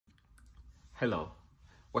Hello,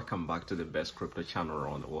 welcome back to the best crypto channel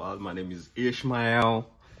around the world. My name is Ishmael.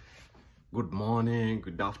 Good morning,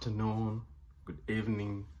 good afternoon, good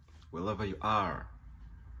evening, wherever you are.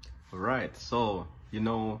 All right, so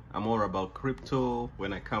I'm all about crypto.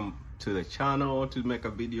 When I come to the channel to make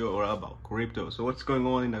a video or about crypto, so what's going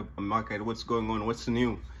on in the market? What's going on? What's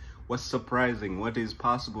new? What's surprising? What is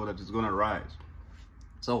possible that is gonna rise?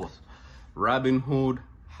 So Robinhood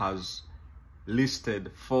has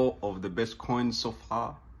listed 4 of the best coins so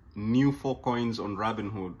far. New 4 coins on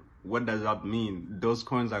Robinhood. What does that mean? Those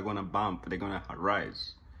coins are gonna bump, they're gonna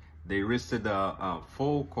rise. They listed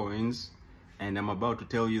 4 coins, and I'm about to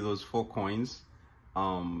tell you those 4 coins,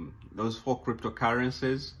 those 4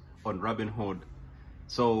 cryptocurrencies on Robinhood.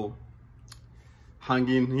 So hang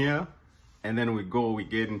in here, and then we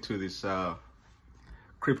get into this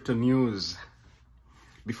crypto news.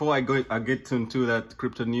 Before I get into that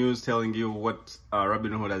crypto news, telling you what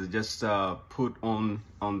Robinhood has just put on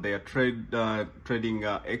their trading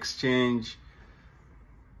exchange.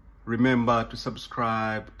 Remember to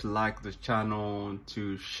subscribe, to like the channel,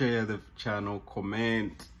 to share the channel,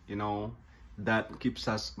 comment. That keeps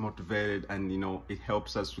us motivated, and it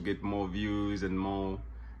helps us to get more views and more,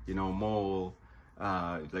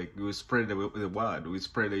 like we spread the word, we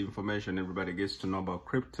spread the information. Everybody gets to know about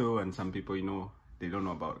crypto, and some people, they don't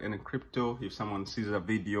know about any crypto. If someone sees a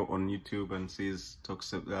video on YouTube and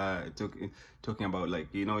talking about,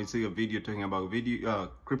 like, you see a video talking about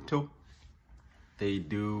crypto, they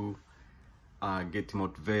do get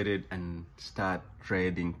motivated and start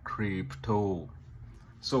trading crypto.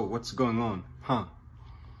 So what's going on?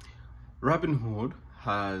 Robinhood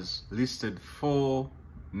has listed 4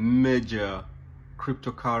 major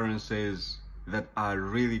cryptocurrencies that are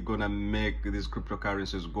really gonna make these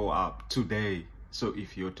cryptocurrencies go up today. So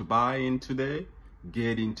if you're to buy in today,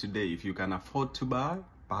 get in today. If you can afford to buy,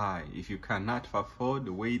 buy. If you cannot afford,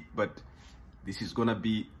 wait. But this is gonna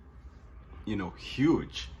be,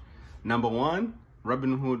 huge. Number 1,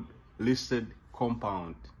 Robinhood listed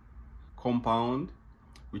Compound,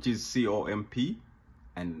 which is COMP,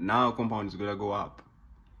 and now Compound is gonna go up.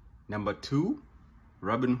 Number 2,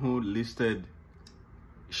 Robinhood listed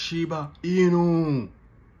Shiba Inu,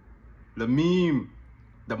 the meme.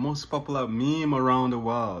 The most popular meme around the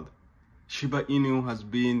world. Shiba Inu has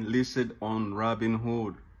been listed on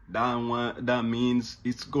Robinhood. That means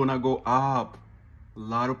it's gonna go up. A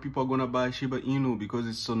lot of people are gonna buy Shiba Inu because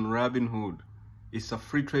it's on Robinhood. It's a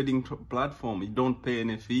free trading platform. You don't pay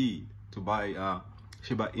any fee to buy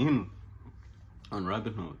Shiba Inu on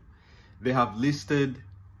Robinhood. They have listed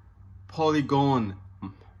Polygon,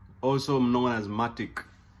 also known as Matic.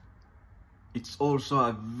 It's also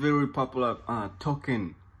a very popular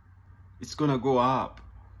token. It's gonna go up,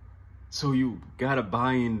 so you gotta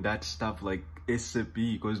buy in that stuff like ASAP,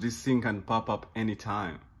 because this thing can pop up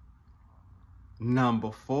anytime.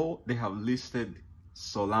 Number 4, they have listed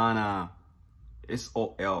Solana,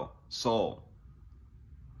 Sol.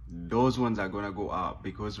 Those ones are gonna go up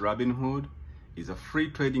because Robinhood is a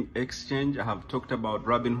free trading exchange. I have talked about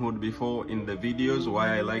Robinhood before in the videos,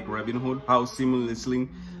 why I like Robinhood, how seamlessly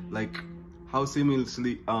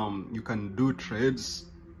you can do trades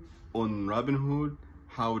on Robinhood,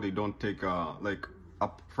 how they don't take a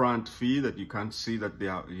upfront fee that you can't see that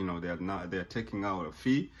they're taking out a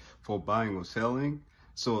fee for buying or selling.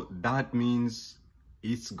 So that means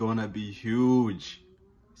it's gonna be huge.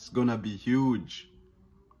 It's gonna be huge.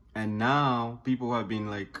 And now people have been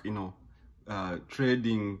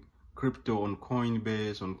trading crypto on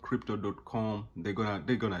Coinbase, on crypto.com. They're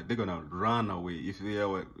gonna run away if they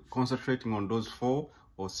are concentrating on those 4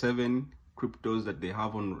 or 7 cryptos that they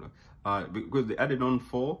have on, because they added on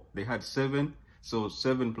 4, they had 7, so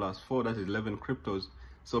 7 plus 4, that is 11 cryptos.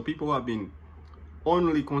 So people have been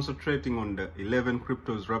only concentrating on the 11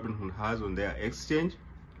 cryptos Robinhood has on their exchange.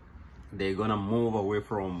 They're gonna move away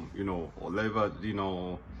from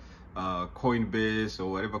Coinbase or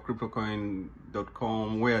whatever,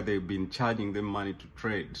 cryptocoin.com, where they've been charging them money to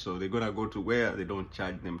trade. So they're gonna go to where they don't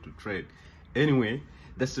charge them to trade. Anyway,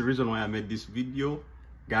 that's the reason why I made this video.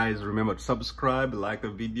 Guys, remember to subscribe, like the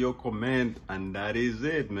video, comment, and that is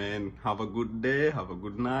it, man. Have a good day, have a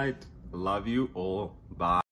good night. Love you all. Bye.